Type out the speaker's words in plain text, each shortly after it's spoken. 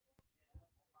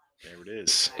There it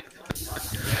is.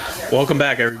 Welcome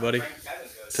back, everybody.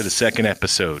 To the second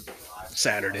episode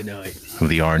Saturday night. of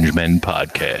the Orange Men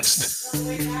podcast.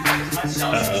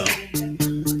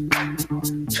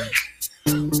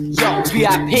 Yo,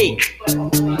 VIP.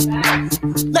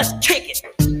 Let's kick it.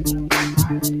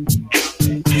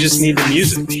 You just need the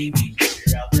music.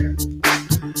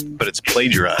 But it's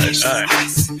plagiarized.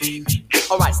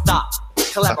 All right, stop.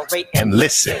 Collaborate And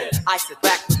listen. I sit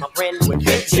back with my brand new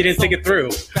invention. She didn't think it through.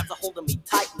 Grabs a hold of me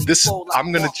tightly. This- Roll like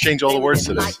I'm gonna walk, change all the words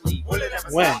to this. nightly.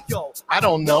 When? Yo, I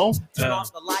don't know. turn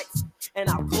off the lights and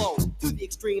I'll glow. To the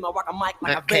extreme, I rock a mic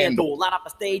like A a vandal. Light up a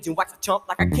stage and wax a chump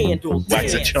like a candle.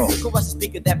 Wax a Dance. chump. Caress a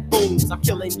speaker that booms. I'm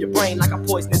killing your brain like a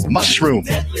poisonous Mushroom.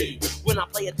 Deadly. When I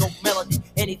play a dope melody,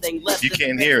 anything less You than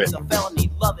can't the hear best it. is a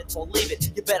felony. Love it or leave it.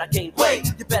 You better gain weight.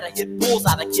 You better hit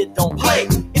bullseye. The kid don't play.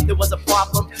 If there was a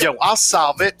problem, Yo, I'll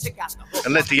solve it check out the hook.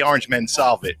 and let the Orange Men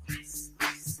solve it.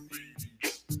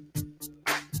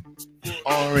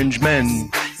 Orange Men,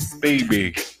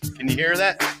 baby. Can you hear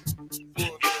that?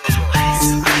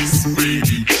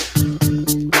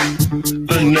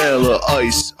 Vanilla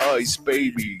ice, ice,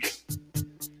 baby.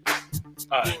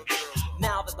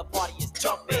 Now that the party is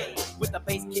jumping, with the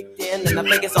bass kicked in and the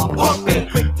fingers are pumping.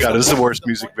 God, this is the worst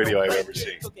music video I've ever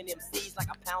seen. Cooking MCs like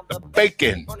a pound The of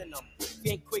bacon. burning them,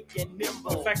 being quick and nimble.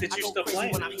 The fact that I you're go still crazy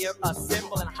playing when I it. hear a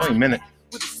cymbal and a 20 minutes.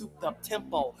 with a souped up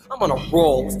tempo. I'm on a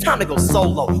roll. It's time to go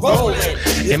solo. Rolling.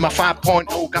 In my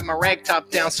 5.0, got my rag top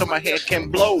down so my head can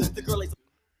blow. The girl is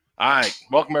All right,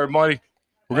 welcome everybody.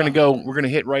 We're gonna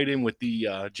hit right in with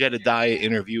the Jedediah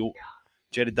interview.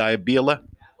 Jedediah Bila.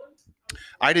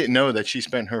 I didn't know that she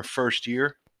spent her first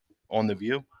year on The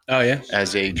View Oh, yeah?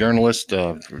 as a journalist,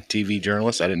 TV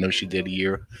journalist. I didn't know she did a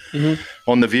year Mhm.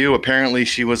 on The View. Apparently,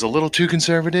 she was a little too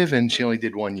conservative, and she only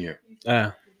did 1 year.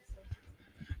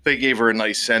 They gave her a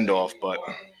nice send off, but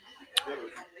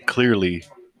clearly,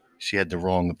 she had the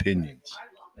wrong opinions.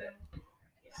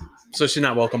 So she's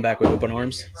not welcome back with open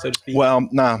arms, so to speak? Well,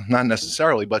 no, not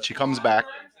necessarily, but she comes back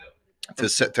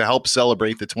to help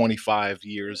celebrate the 25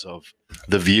 years of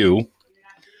The View.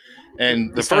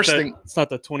 And the It's not first thing, It's not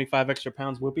the 25 extra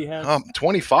pounds Whoopi has?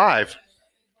 25.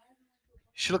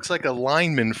 She looks like a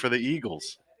lineman for the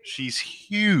Eagles. She's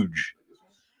huge.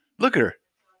 Look at her.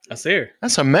 I see her.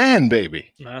 That's a man,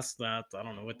 baby. That's not, I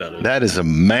don't know what that is. That is a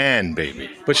man, baby.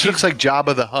 But she looks like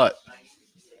Jabba the Hutt.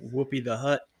 Whoopi the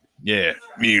Hutt. Yeah.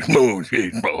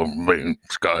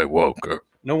 Skywalker.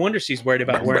 No wonder she's worried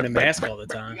about wearing a mask all the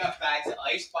time. got bags of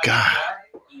ice by God.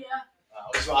 Yeah.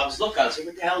 I was looking. I was like,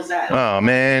 what the hell is that? Oh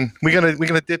man, we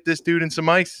gonna dip this dude in some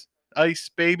ice,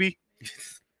 baby.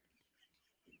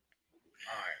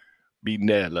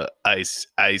 Vanilla ice,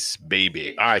 ice,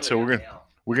 baby. All right, so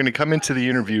we're gonna come into the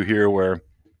interview here where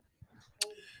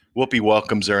Whoopi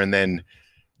welcomes her, and then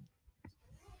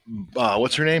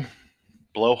what's her name?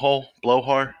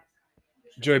 Blowhar,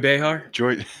 Joy Behar?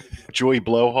 Joy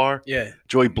Blowhar, Yeah.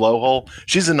 Joy Blowhole.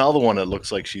 She's another one that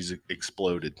looks like she's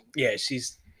exploded. Yeah,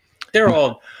 they're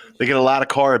all They get a lot of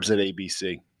carbs at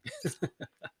ABC.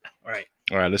 right.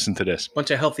 All right, listen to this.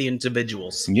 Bunch of healthy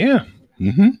individuals. Yeah.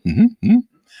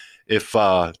 If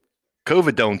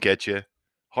COVID don't get you,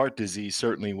 heart disease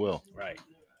certainly will. Right.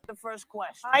 The first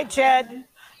question. Hi, Jed.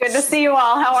 Good to see you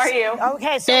all. How are you?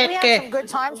 Okay, so we had some good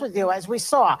times with you, as we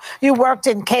saw. You worked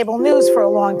in cable news for a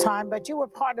long time, but you were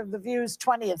part of The View's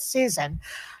 20th season.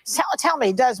 Tell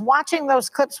me, does watching those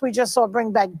clips we just saw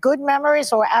bring back good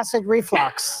memories or acid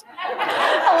reflux? A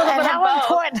little And bit how of both,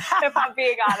 important? if I'm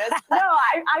being honest. No,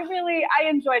 I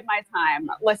enjoyed my time.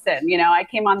 Listen, I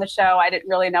came on the show. I didn't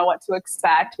really know what to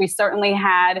expect. We certainly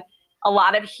had a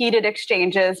lot of heated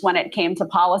exchanges when it came to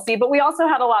policy, but we also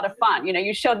had a lot of fun.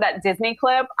 You showed that Disney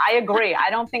clip. I agree.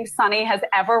 I don't think Sunny has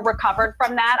ever recovered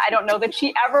from that. I don't know that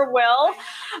she ever will,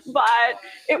 but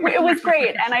it was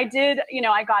great. And I did,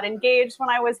 I got engaged when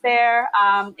I was there.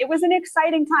 It was an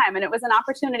exciting time, and it was an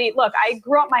opportunity. Look, I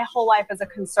grew up my whole life as a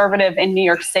conservative in New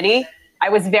York City. I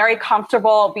was very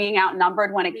comfortable being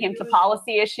outnumbered when it came to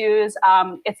policy issues.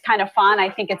 It's kind of fun.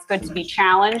 I think it's good to be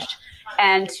challenged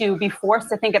and to be forced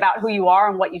to think about who you are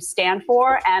and what you stand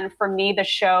for. And for me, the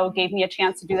show gave me a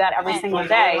chance to do that every single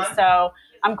day. So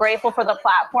I'm grateful for the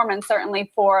platform and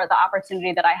certainly for the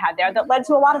opportunity that I had there that led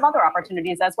to a lot of other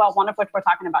opportunities as well, one of which we're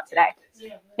talking about today.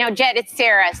 Now, Jed, it's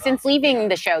Sarah. Since leaving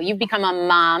the show, you've become a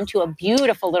mom to a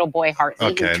beautiful little boy, Hartley,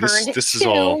 Okay, who this turned is 2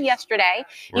 all- yesterday.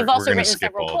 we're You've also gonna written skip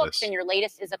several all books, this. and your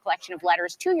latest is a collection of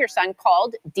letters to your son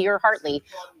called Dear Hartley.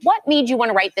 What made you want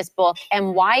to write this book,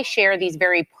 and why share these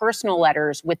very personal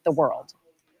letters with the world?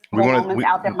 moments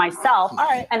out there myself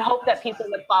and hope that people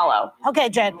would follow. Okay,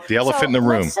 Jen. The elephant in the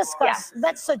room. Let's discuss.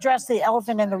 Let's address the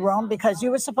elephant in the room because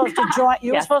you were supposed to join.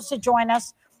 You were supposed to join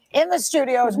us in the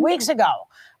studios weeks ago,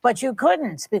 but you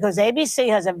couldn't because ABC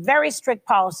has a very strict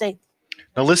policy.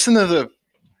 Now listen to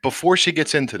before she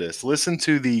gets into this, listen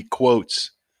to the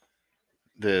quotes,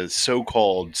 the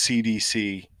so-called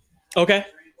CDC. Okay.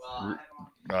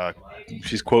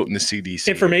 She's quoting the CDC.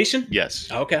 Information?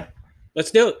 Yes. Okay.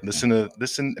 Let's do it.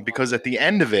 Listen, because at the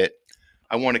end of it,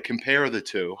 I want to compare the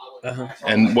two. Uh-huh.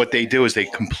 And what they do is they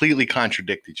completely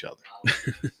contradict each other.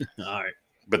 All right.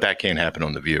 But that can't happen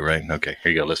on The View, right? Okay,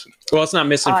 here you go. Listen. Well, it's not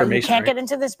misinformation. You can't right? get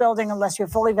into this building unless you're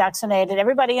fully vaccinated.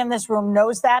 Everybody in this room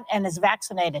knows that and is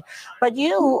vaccinated. But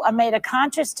you made a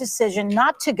conscious decision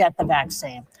not to get the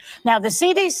vaccine. Now, the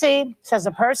CDC says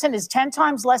a person is 10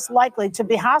 times less likely to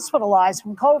be hospitalized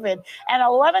from COVID and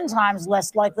 11 times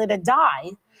less likely to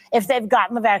die if they've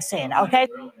gotten the vaccine, okay?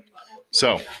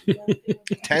 So,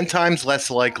 10 times less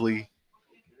likely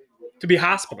To be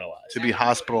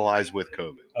hospitalized with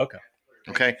COVID. Okay.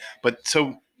 Okay. But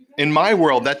so in my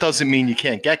world, that doesn't mean you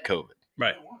can't get COVID.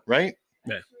 Right. Right?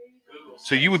 Yeah.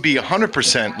 So you would be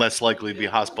 100% less likely to be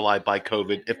hospitalized by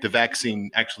COVID if the vaccine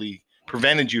actually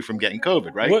prevented you from getting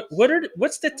COVID, right?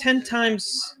 What's the 10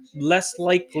 times less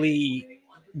likely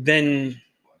than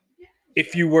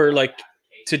if you were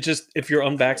if you're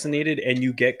unvaccinated and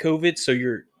you get COVID, so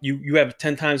you have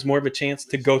 10 times more of a chance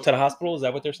to go to the hospital? Is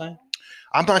that what they're saying?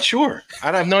 I'm not sure.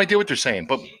 I have no idea what they're saying,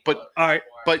 but all right.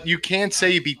 But you can't say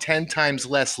you'd be 10 times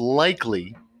less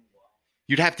likely.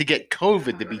 You'd have to get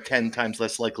COVID to be 10 times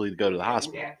less likely to go to the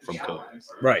hospital from COVID.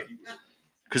 Right.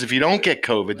 Because if you don't get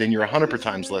COVID, then you're 100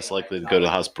 times less likely to go to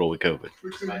the hospital with COVID.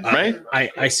 Right?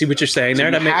 I see what you're saying So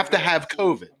there. you have to have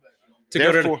COVID. To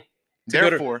go to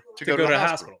the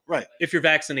hospital. Right. If you're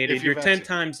vaccinated, If you're you're 10 vaccinated.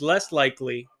 times less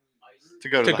likely To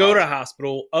go to to the go to hospital. a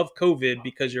hospital of COVID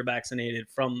because you're vaccinated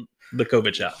from the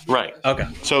COVID shot. Right. Okay.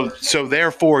 So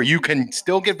therefore, you can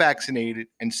still get vaccinated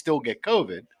and still get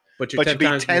COVID, But you're but you'd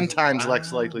be 10 times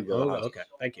less likely to go to the hospital. Okay.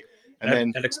 Thank you.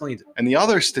 And That explains it. And the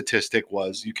other statistic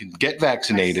was you can get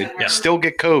vaccinated, Yeah. still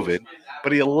get COVID,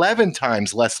 but 11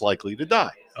 times less likely to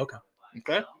die. Okay.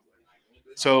 Okay.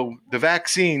 So the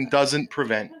vaccine doesn't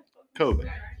prevent COVID.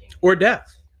 Or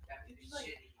death.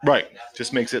 Right.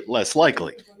 Just makes it less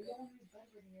likely.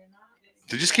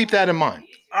 So just keep that in mind.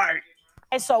 All right.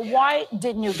 So why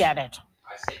didn't you get it?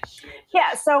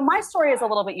 Yeah, so my story is a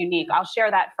little bit unique. I'll share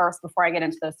that first before I get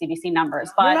into those CDC numbers.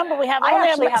 But Remember, we have I only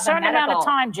actually a have a certain amount of medical-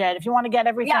 time, Jed, if you want to get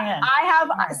everything Yeah, in. I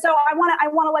have. So I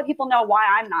want to let people know why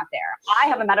I'm not there. I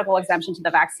have a medical exemption to the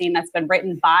vaccine that's been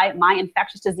written by my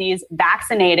infectious disease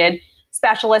vaccinated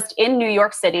specialist in New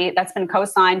York City that's been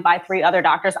co-signed by 3 other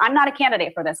doctors. I'm not a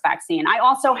candidate for this vaccine. I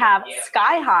also have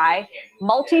sky-high,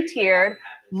 multi-tiered,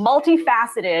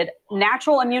 multifaceted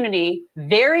natural immunity,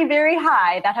 very, very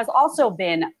high, that has also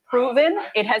been proven,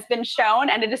 it has been shown,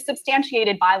 and it is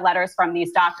substantiated by letters from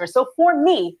these doctors. So for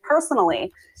me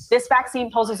personally, this vaccine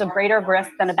poses a greater risk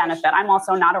than a benefit. I'm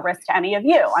also not a risk to any of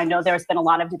you. I know there's been a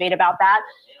lot of debate about that,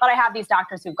 but I have these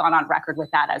doctors who've gone on record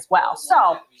with that as well.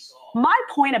 So my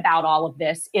point about all of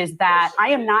this is that I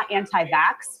am not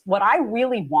anti-vax. What I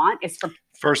really want is for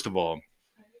First of all,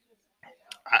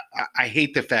 I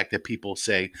hate the fact that people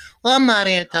say, well, I'm not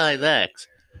anti-vax.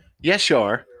 Yes, you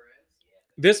are.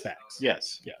 This facts.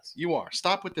 Yes. Yes. You are.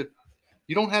 Stop with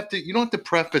you don't have to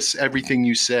preface everything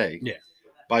you say Yeah.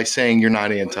 by saying you're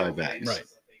not anti-vax. Right.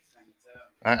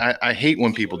 I hate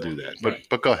when people do that.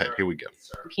 But go ahead. Here we go.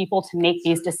 people to make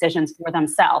these decisions for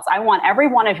themselves. I want every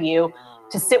one of you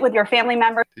to sit with your family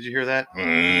members. Did you hear that?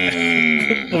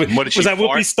 What did Was that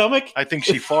fart? Whoopi's stomach? I think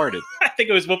she farted. I think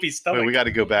it was Whoopi's stomach. Wait, we got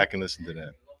to go back and listen to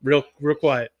that. Real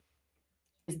quiet.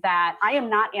 Is that I am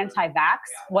not anti-vax.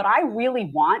 What I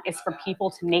really want is for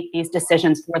people to make these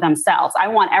decisions for themselves. I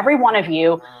want every one of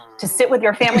you to sit with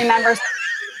your family members.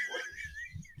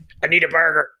 I need a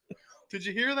burger. Did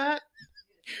you hear that?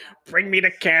 Bring me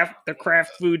the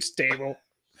Kraft Foods table.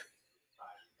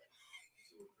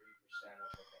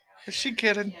 Is she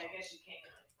kidding?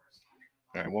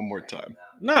 All right, one more time.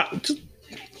 No.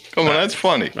 Come on, that's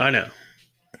funny. I know.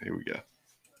 Here we go.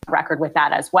 Record with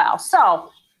that as well. So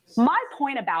my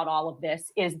point about all of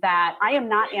this is that I am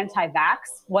not anti-vax.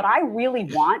 What I really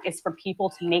want is for people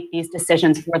to make these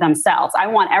decisions for themselves. I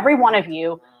want every one of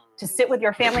you to sit with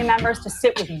your family members, to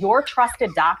sit with your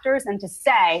trusted doctors and to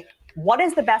say, what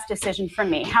is the best decision for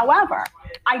me? However,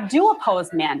 I do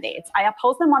oppose mandates. I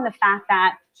oppose them on the fact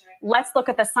that let's look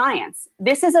at the science.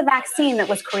 This is a vaccine that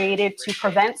was created to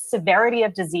prevent severity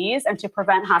of disease and to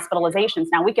prevent hospitalizations.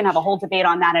 Now, we can have a whole debate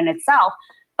on that in itself,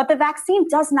 but the vaccine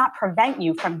does not prevent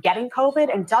you from getting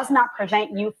COVID and does not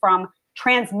prevent you from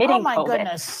transmitting Oh my COVID.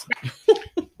 goodness.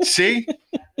 See,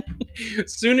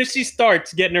 As soon as she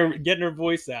starts getting her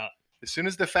voice out. as soon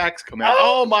as the facts come out,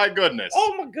 oh my goodness.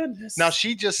 Oh my goodness. Now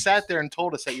she just sat there and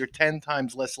told us that you're 10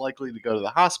 times less likely to go to the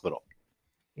hospital.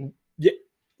 Yeah,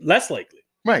 less likely.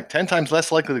 Right, 10 times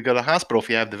less likely to go to the hospital if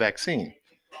you have the vaccine.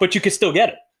 But you can still get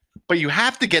it. But you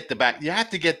have to get the You have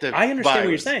to get the. I understand what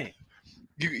you're virus. saying.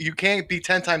 You can't be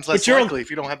 10 times less you're- likely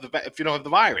if you don't have the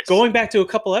virus. Going back to a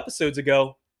couple episodes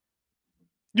ago,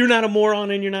 you're not a moron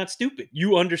and you're not stupid.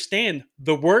 You understand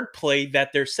the wordplay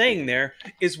that they're saying there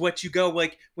is what you go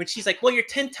like when she's like, well, you're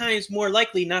 10 times more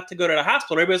likely not to go to the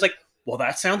hospital. Everybody's like, well,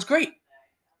 that sounds great.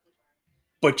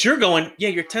 But you're going, yeah,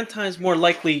 you're 10 times more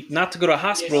likely not to go to a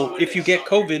hospital if you get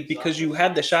COVID because you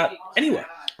had the shot anyway.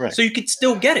 Right. So you could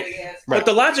still get it. Right. But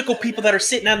the logical people that are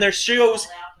sitting on their shows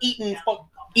eating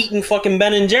fucking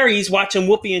Ben and Jerry's, watching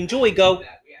Whoopi and Joy go,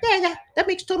 yeah, that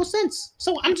makes total sense.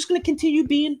 So I'm just going to continue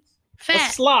being a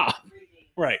slob.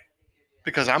 Right.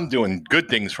 Because I'm doing good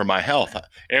things for my health.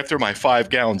 After my 5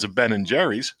 gallons of Ben and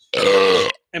Jerry's,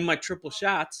 And my triple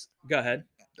shots, go ahead.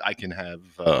 I can have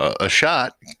a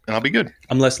shot and I'll be good.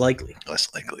 I'm less likely.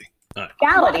 Less likely.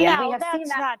 Reality, and we No, have seen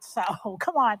that's that. not so.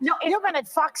 Come on. No, it's- You've been at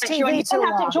Fox You TV too don't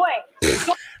have to long.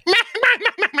 enjoy.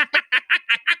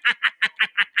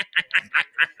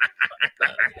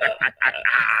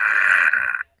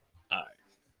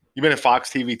 You've been at Fox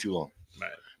TV too long. Right.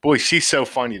 Boy, she's so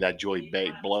funny, that Joy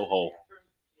Bay blowhole.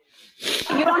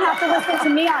 You don't have to listen to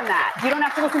me on that. You don't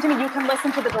have to listen to me. You can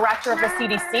listen to the director of the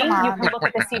CDC. You can look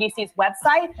at the CDC's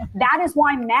website. That is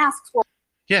why masks were.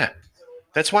 Yeah.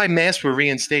 That's why masks were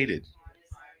reinstated.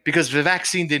 Because the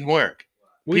vaccine didn't work.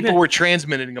 We've People been- were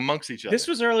transmitting amongst each other. This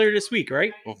was earlier this week,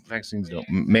 right? Well, vaccines don't.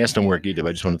 Masks don't work either. But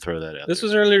I just want to throw that out. This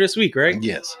was earlier this week, right?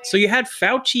 Yes. So you had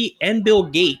Fauci and Bill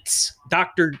Gates,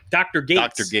 Dr. Gates. Dr.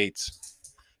 Gates,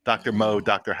 Dr. Mo,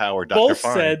 Dr. Howard, Dr. Both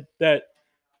Fine. said that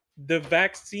the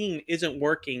vaccine isn't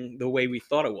working the way we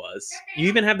thought it was. You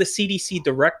even have the CDC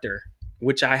director,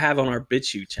 which I have on our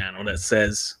BitChute channel, that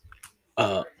says,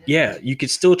 yeah, you could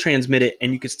still transmit it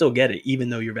and you could still get it even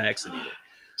though you're vaccinated.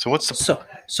 So what's the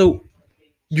So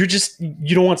you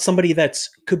don't want somebody that's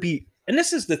could be, and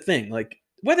this is the thing, like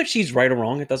whether she's right or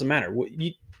wrong, it doesn't matter.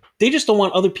 They just don't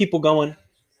want other people going,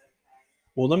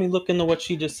 well, let me look into what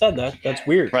she just said. That's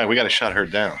weird. right? We got to shut her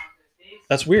down.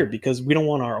 That's weird because we don't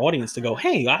want our audience to go,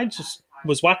 hey, I just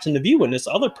was watching The View and this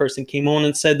other person came on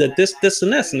and said that this,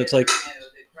 and this. And it's like,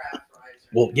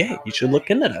 well, yeah, you should look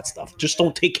into that stuff. Just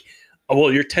don't take, oh,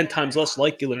 well, you're 10 times less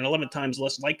likely and 11 times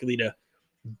less likely to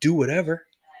do whatever.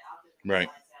 Right.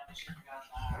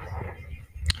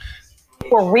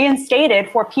 Were reinstated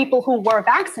for people who were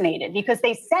vaccinated because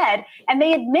they said, and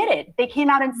they admitted, they came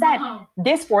out and said,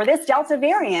 this Delta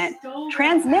variant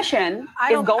transmission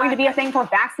is going to be a thing for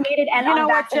vaccinated and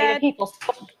unvaccinated people.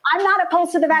 So I'm not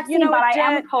opposed to the vaccine, but I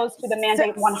am opposed to the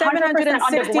mandate 100% on the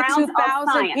grounds of 762,000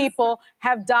 science. people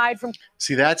have died from.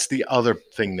 See, that's the other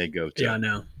thing they go to. Yeah, I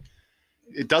know.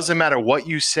 It doesn't matter what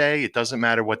you say. It doesn't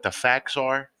matter what the facts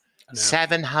are.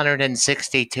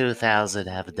 762,000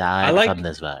 have died from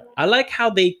this virus. I like how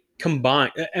they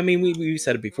combine. I mean, we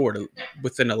said it before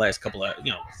within the last couple of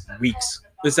weeks.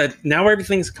 Is that now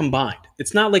everything's combined?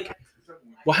 It's not like,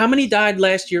 well, how many died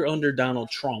last year under Donald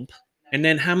Trump, and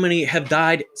then how many have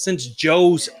died since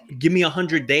Joe's "Give me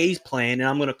 100 days" plan, and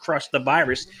I'm going to crush the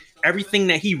virus. Everything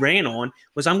that he ran on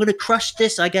was, I'm going to crush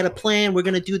this. I got a plan. We're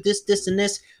going to do this, this, and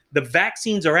this. The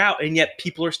vaccines are out, and yet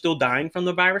people are still dying from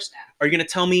the virus. Are you going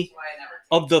to tell me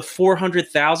of the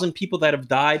 400,000 people that have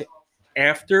died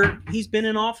after he's been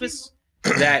in office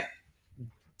that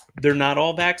they're not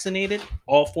all vaccinated?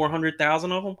 All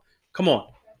 400,000 of them? Come on.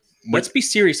 Let's be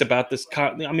serious about this.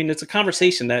 I mean, it's a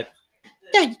conversation that,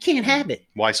 yeah, you can't have it.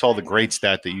 Well, I saw the great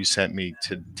stat that you sent me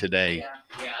today.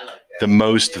 The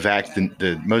most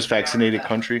vaccinated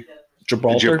country,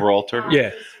 Gibraltar.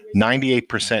 Yeah.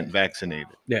 98% vaccinated.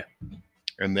 Yeah.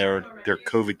 And their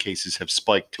COVID cases have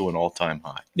spiked to an all-time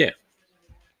high. Yeah.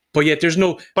 But yet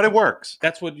But it works.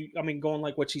 That's what going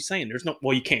like what she's saying.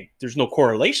 You can't, there's no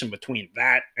correlation between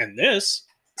that and this.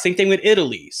 Same thing with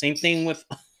Italy. Same thing with.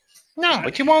 No,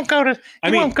 but you won't go to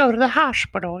won't go to the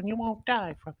hospital and you won't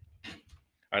die from it. All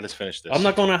right, let's finish this. I'm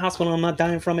not going to the hospital. I'm not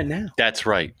dying from it now. That's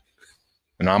right.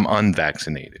 And I'm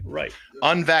unvaccinated. Right.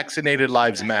 Unvaccinated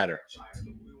lives matter.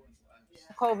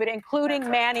 COVID, including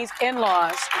Manny's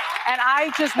in-laws. And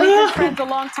I just, we've been friends a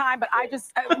long time, but I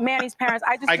just, Manny's parents,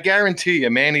 I guarantee you,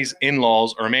 Manny's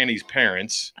in-laws or Manny's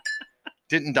parents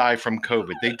didn't die from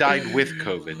COVID. They died with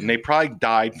COVID, and they probably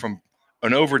died from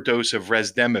an overdose of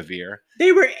Remdesivir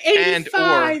They were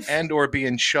 85. and or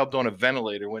being shoved on a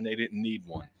ventilator when they didn't need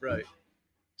one. Right.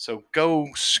 So go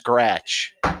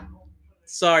scratch.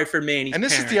 Sorry for Manny's And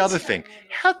this parents. is the other thing.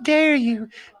 How dare you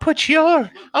put your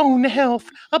own health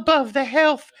above the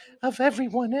health of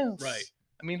everyone else? Right.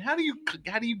 I mean, how do you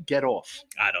get off?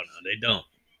 I don't know. They don't.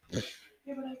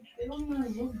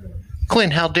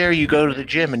 Clint, how dare you go to the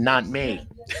gym and not me?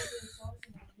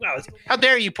 Well, How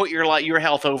dare you put your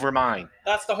health over mine?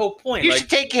 that's the whole point. You Like, should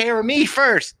take care of me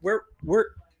first. we're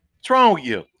What's wrong with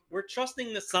you? we're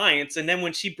trusting the science, and then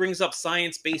when she brings up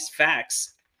science-based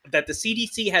facts that the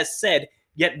CDC has said,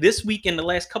 yet this week and the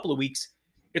last couple of weeks,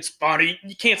 it's spotty.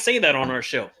 You can't say that on our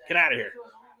show. Get out of here.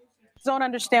 don't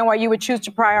understand why you would choose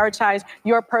to prioritize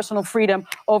your personal freedom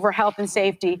over health and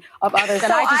safety of others.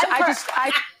 And So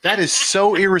I That is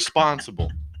so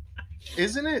irresponsible.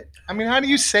 Isn't it? I mean, how do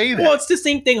you say that? Well, it's the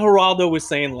same thing Geraldo was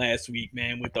saying last week,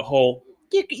 man, with the whole,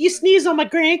 you sneeze on my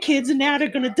grandkids and now they're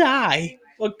going to die.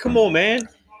 Well, come on, man.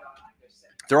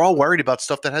 They're all worried about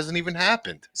stuff that hasn't even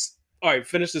happened. All right,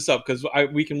 finish this up because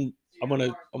I'm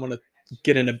gonna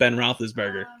get into Ben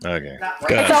Roethlisberger. Okay.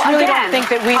 Go ahead. So I really again, don't think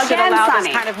that we should again, allow Sonny,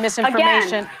 this kind of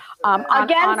misinformation on our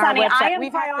Sonny, website. I am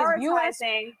We've had this US,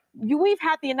 prioritizing. we've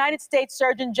had the United States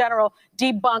Surgeon General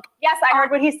debunk Yes, I heard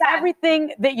what he said.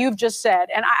 everything that you've just said,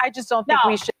 and I just don't think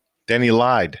No. Then he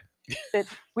lied.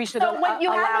 we should So when you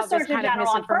have allow the this Surgeon kind of General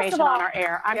on, first misinformation of all, on our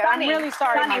air. I'm Sonny, really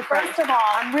sorry, Sonny, my friend. first of all,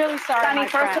 I'm really sorry, Sonny, my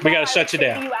first friend. of We all, gotta shut you I say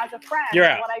down. to you as a friend, You're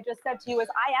out. what I just said to you is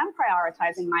I am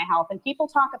prioritizing my health, and people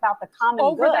talk about the common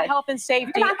Over good. the health and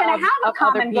safety You're not going of, to have a of other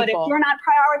common good if people. you're not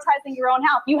prioritizing your own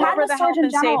health. You have Over the the health Surgeon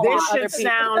and General. safety on. of other This should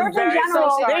people. sound Surgeon very.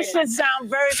 General. This should sound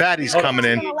very. Fatty's coming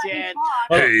in. Gonna let me Dad.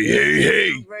 talk.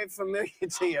 Hey. Very familiar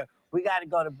to you. We got to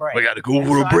go to break. We got to go And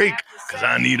over so a I break have to because say-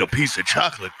 I need a piece of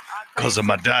chocolate because of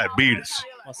my diabetes.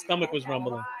 My stomach was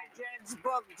rumbling. Jed's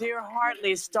book, Dear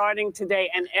Hartley, is starting today,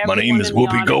 and My name everyone is in the Whoopi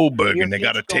audience, Goldberg, you're and they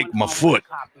got to each take going my home with a foot.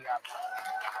 copy of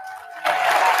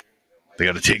it. They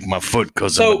got to take my foot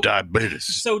because So- of my diabetes.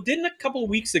 So didn't a couple of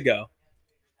weeks ago,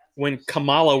 when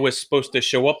Kamala was supposed to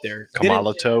show up there,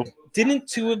 Kamala Toe. didn't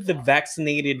two of the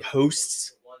vaccinated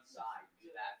hosts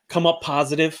come up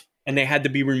positive and they had to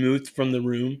be removed from the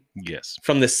room, Yes.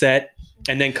 from the set,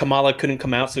 and then Kamala couldn't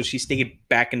come out, so she stayed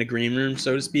back in the green room,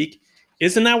 so to speak?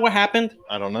 Isn't that what happened?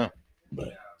 I don't know.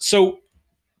 So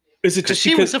is it just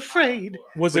She because was afraid.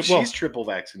 was But it well? she's triple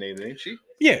vaccinated, ain't she?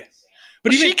 Yeah, but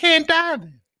But even she can't die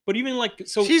then. but even like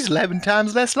so She's 11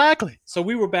 times less likely. So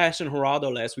we were bashing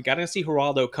Geraldo last week. I didn't see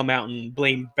Geraldo come out and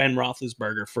blame Ben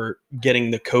Roethlisberger for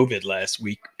getting the COVID last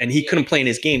week, and he couldn't play in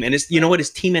his game. And you know what? His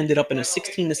team ended up in a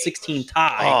 16-16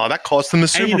 tie. Oh, that cost them the and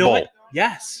Super you know Bowl. what?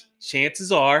 Yes,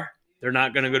 chances are they're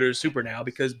not going to go to the Super now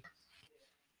because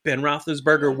Ben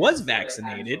Roethlisberger was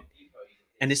vaccinated,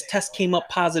 and his test came up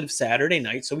positive Saturday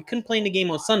night, so he couldn't play in the game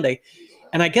on Sunday.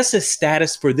 And I guess his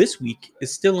status for this week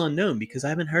is still unknown because I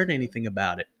haven't heard anything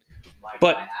about it.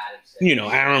 But, you know,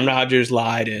 Aaron Rodgers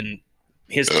lied and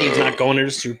his team's not going to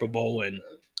the Super Bowl. And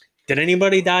did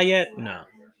anybody die yet? No.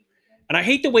 And I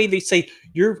hate the way they say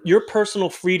your personal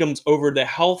freedoms over the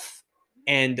health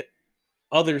and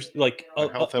others, like The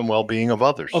health and well-being of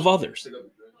others. of others.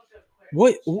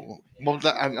 What? Well,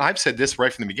 I've said this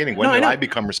right from the beginning. When No, I did know. I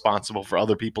become responsible for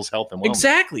other people's health and well-being?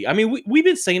 Exactly. I mean, we've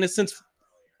been saying it since,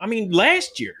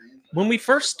 last year when we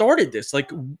first started this.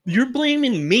 Like, you're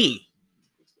blaming me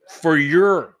for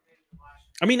your.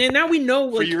 And now we know.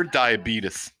 For Like, your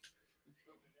diabetes.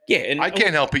 yeah, and I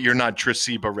can't help it. You're not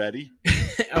Traceba ready.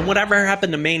 And whatever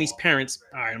happened to Manny's parents,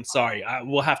 all right, I'm sorry.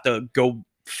 We'll have to go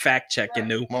fact check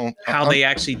into Well, how they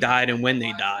actually died and when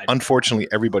they died. Unfortunately,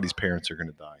 everybody's parents are going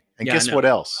to die. And Yeah, I guess know. what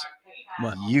else?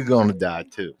 What? You're going to die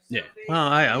too. Yeah. Well,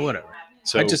 I whatever.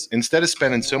 So I just- instead of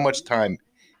spending so much time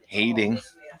hating,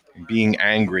 being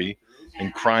angry,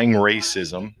 and crying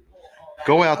racism,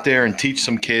 go out there and teach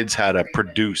some kids how to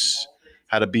produce,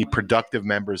 how to be productive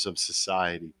members of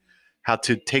society, how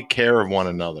to take care of one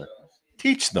another.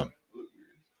 Teach them.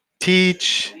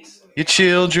 Teach your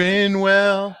children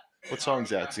well. What song's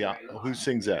that? Yeah, who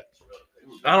sings that?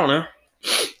 I don't know.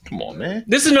 Come on, man.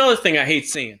 This is another thing I hate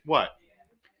seeing. What?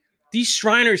 These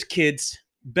Shriners kids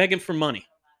begging for money.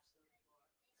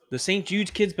 The St.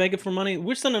 Jude's kids begging for money.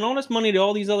 We're sending all this money to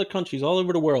all these other countries all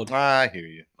over the world. I hear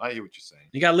you. I hear what you're saying.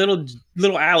 You got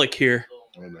little Alec here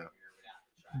I know.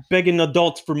 begging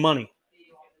adults for money.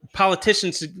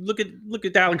 Politicians, look at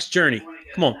Alec's journey.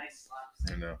 Come on.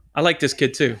 I know. I like this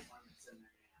kid too.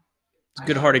 He's a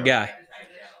good-hearted guy.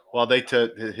 Well,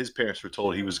 his parents were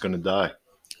told he was going to die,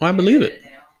 Well, I believe it.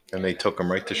 and they took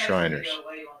him right to Shriners.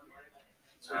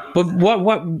 But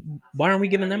why aren't we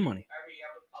giving them money?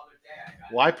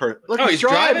 Why? Look, Oh, he's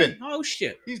driving. driving. Oh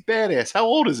shit. He's badass. How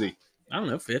old is he? I don't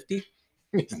know, 50.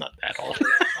 He's not that old. 50.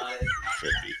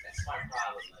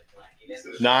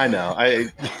 No, I know.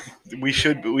 We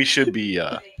should be.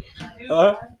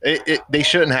 They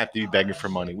shouldn't have to be begging for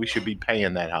money. We should be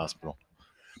paying that hospital.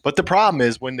 But the problem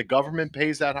is when the government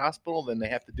pays that hospital, then they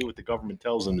have to do what the government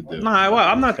tells them to do. No, well,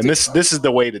 I'm not. And this is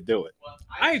the way to do it.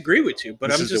 I agree with you, but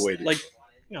This I'm is the just way to- like,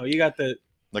 you got the.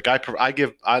 Like I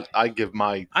give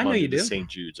my I know money you to do. St.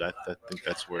 Jude's. I think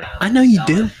that's where I know you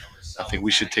do. I think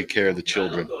we should take care of the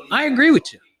children. I agree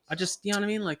with you. I just, you know what I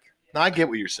mean, like. No, I get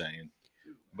what you're saying,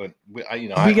 but we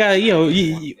got,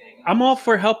 I'm all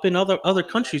for helping other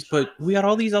countries, but we got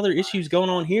all these other issues going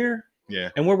on here, yeah.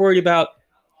 and we're worried about,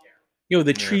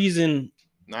 the trees and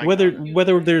whether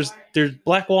there's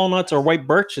black walnuts or white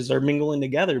birches are mingling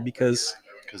together because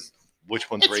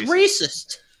which one's it's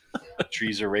racist?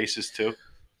 Trees are racist too.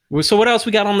 Well, so what else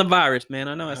we got on the virus, man?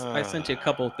 I know I sent you a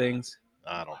couple of things.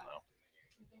 I don't know.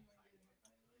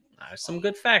 There's some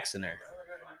good facts in there.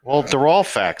 Well, they're all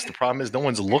facts. The problem is no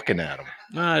one's looking at them.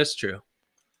 That's true.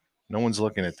 No one's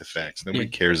looking at the facts. Nobody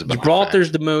cares about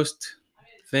Gibraltar's the most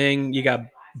thing. You got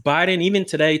Biden even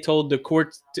today told the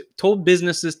courts, told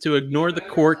businesses to ignore the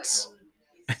courts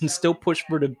and still push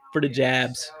for the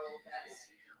jabs.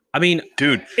 I mean,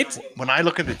 dude, when I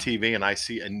look at the TV and I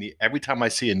see every time I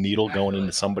see a needle going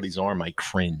into somebody's arm, I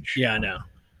cringe. Yeah, I know.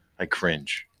 I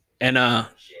cringe. And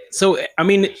so I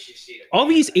mean, all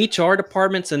these HR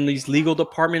departments and these legal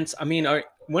departments, I mean, are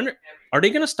they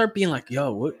going to start being like,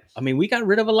 yo, what? I mean, we got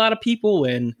rid of a lot of people,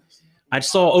 and I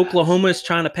saw Oklahoma is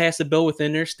trying to pass a bill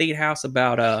within their state house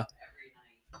about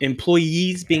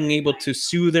employees being able to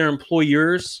sue their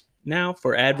employers now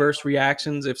for adverse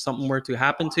reactions if something were to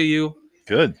happen to you.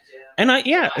 Good. And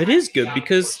it is good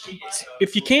because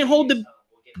if you can't hold the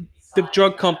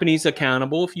drug companies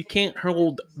accountable, if you can't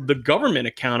hold the government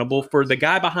accountable for the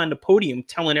guy behind the podium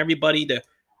telling everybody to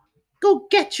go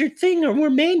get your thing or we're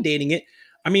mandating it.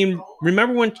 I mean,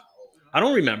 remember when, I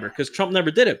don't remember because Trump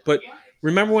never did it, but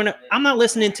remember when I'm not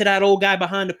listening to that old guy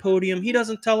behind the podium. He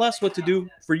doesn't tell us what to do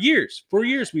for years. For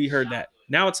years we heard that.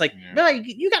 Now it's like, no,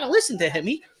 you got to listen to him.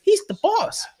 He's the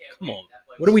boss. Come on.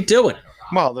 What are we doing?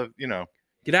 Well,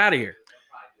 get out of here.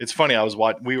 It's funny. I was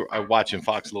watching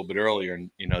Fox a little bit earlier,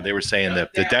 and they were saying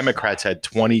that the Democrats had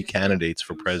 20 candidates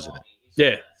for president.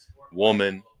 Yeah.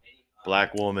 Woman,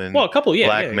 black woman. Well, a couple, yeah.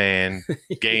 Black man,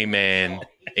 gay man,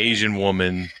 Asian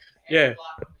woman. Yeah.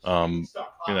 And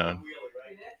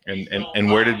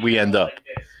where did we end up?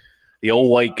 The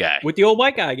old white guy. With the old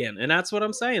white guy again, and that's what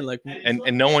I'm saying. Like,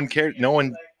 and no one cared.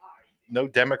 No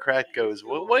Democrat goes,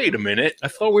 well, wait a minute. I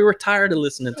thought we were tired of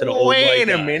listening to the old white Wait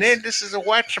a guys. minute. This is a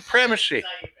white supremacy.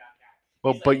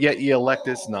 But yet you elect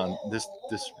this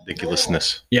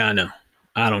ridiculousness. Yeah, I know.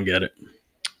 I don't get it.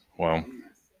 Well,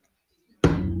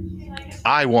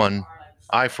 I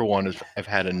for one have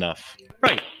had enough.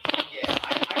 Right.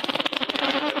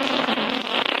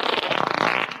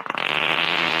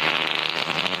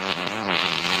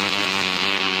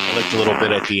 I liked a little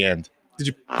bit at the end.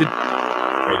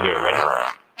 Right here, ready?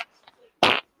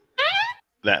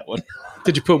 That one.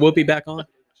 Did you put Whoopi back on?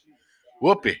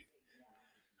 Whoopi.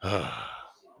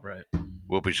 Right.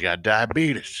 Whoopi's got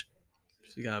diabetes.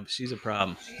 She's a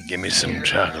problem. Give me some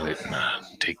chocolate and I'll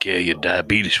take care of your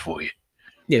diabetes for you.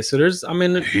 Yeah, so there's, I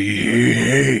mean...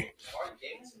 Hey.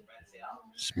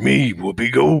 It's me,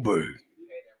 Whoopi Goldberg.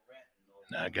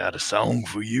 I got a song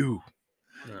for you.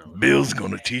 Bill's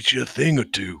gonna teach you a thing or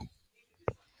two.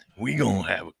 We gonna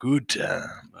have a good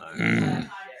time.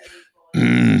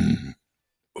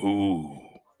 Ooh.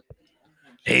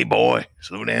 Hey, boy,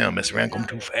 slow down. Mess around, come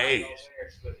too fast.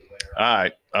 All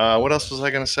right. What else was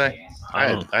I going to say?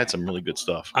 I had some really good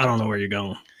stuff. I don't know where you're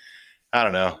going. I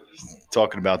don't know.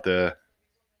 Talking about the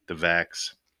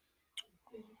vax.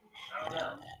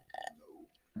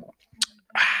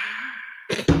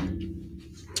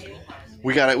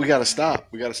 We gotta stop.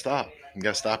 We gotta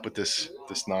stop with this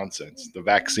nonsense. The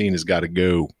vaccine has got to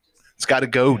go. It's got to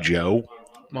go, Joe.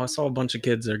 Well, I saw a bunch of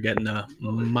kids are getting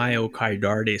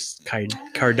myocarditis.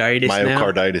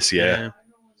 Myocarditis, yeah.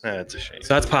 That's a shame.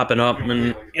 So that's popping up,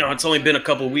 and it's only been a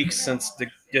couple of weeks since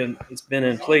it's been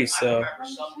in place. So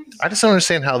I just don't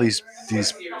understand how these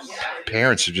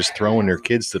parents are just throwing their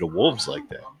kids to the wolves like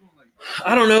that.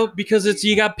 I don't know, because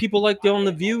you got people like on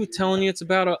The View telling you it's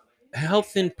about a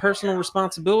health and personal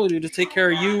responsibility to take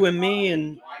care of you and me,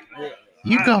 and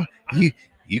you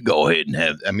go ahead and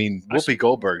have. I mean, Whoopi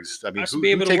Goldberg's. I mean,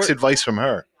 who takes advice from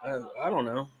her? I don't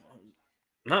know.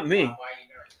 Not me.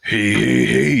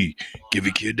 Hey, give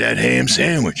your kid that ham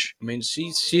sandwich. I mean,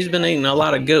 she's been eating a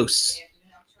lot of ghosts.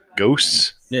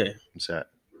 Ghosts? Yeah, What's that?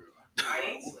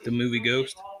 the movie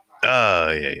Ghost.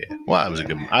 Oh, yeah. Well, that was a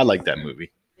good. I like that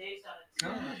movie.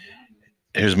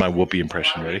 Here's my Whoopi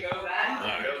impression. Ready?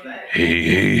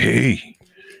 Hey.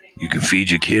 You can feed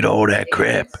your kid all that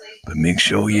crap, but make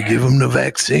sure you give him the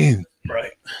vaccine.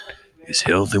 Right. His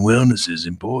health and wellness is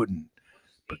important,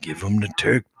 but give him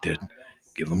the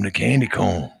give him the candy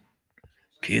corn.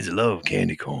 Kids love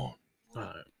candy corn. All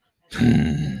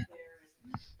right.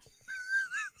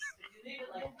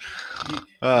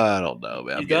 I don't know,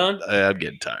 man. You done? I'm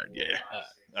getting tired. Yeah.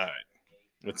 All right.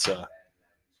 Let's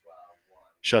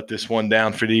shut this one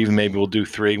down for the evening. Maybe we'll do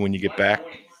 3 when you get back.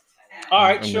 All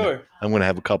right, sure. I'm gonna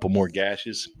have a couple more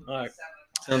gashes. All right.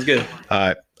 Sounds good.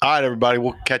 All right, everybody.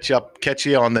 We'll catch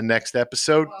you on the next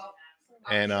episode,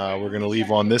 and we're gonna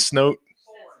leave on this note.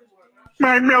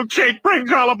 My milkshake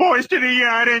brings all the boys to the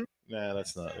yard and Nah,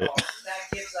 that's not it.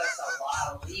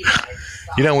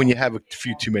 You know, when you have a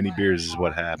few too many beers, is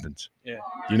what happens. Yeah.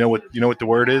 You know what the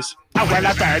word is? well,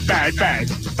 a bad.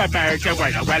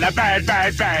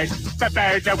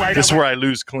 This is where I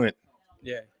lose Clint.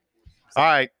 Yeah. All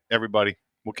right, everybody.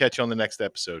 We'll catch you on the next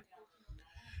episode.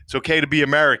 It's okay to be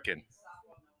American.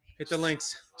 Hit the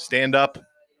links. Stand up,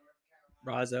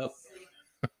 Rise up.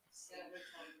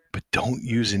 but don't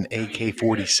use an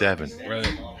AK-47.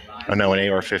 Right. Oh, no, an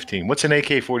AR-15. What's an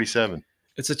AK-47?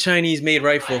 It's a Chinese-made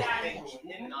rifle.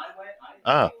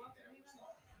 Ah.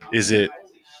 Is it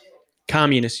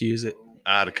Communists use it.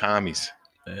 the commies?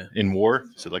 Yeah. In war?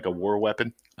 Is it like a war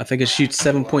weapon? I think it shoots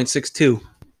 7.62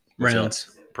 What's rounds.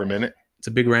 that? Per minute It's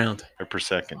a big round. or per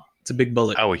second? It's a big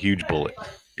bullet. Oh, a huge bullet.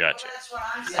 Gotcha.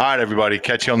 All right, everybody.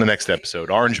 Catch you on the next episode.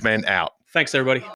 Orange Man out. Thanks, everybody.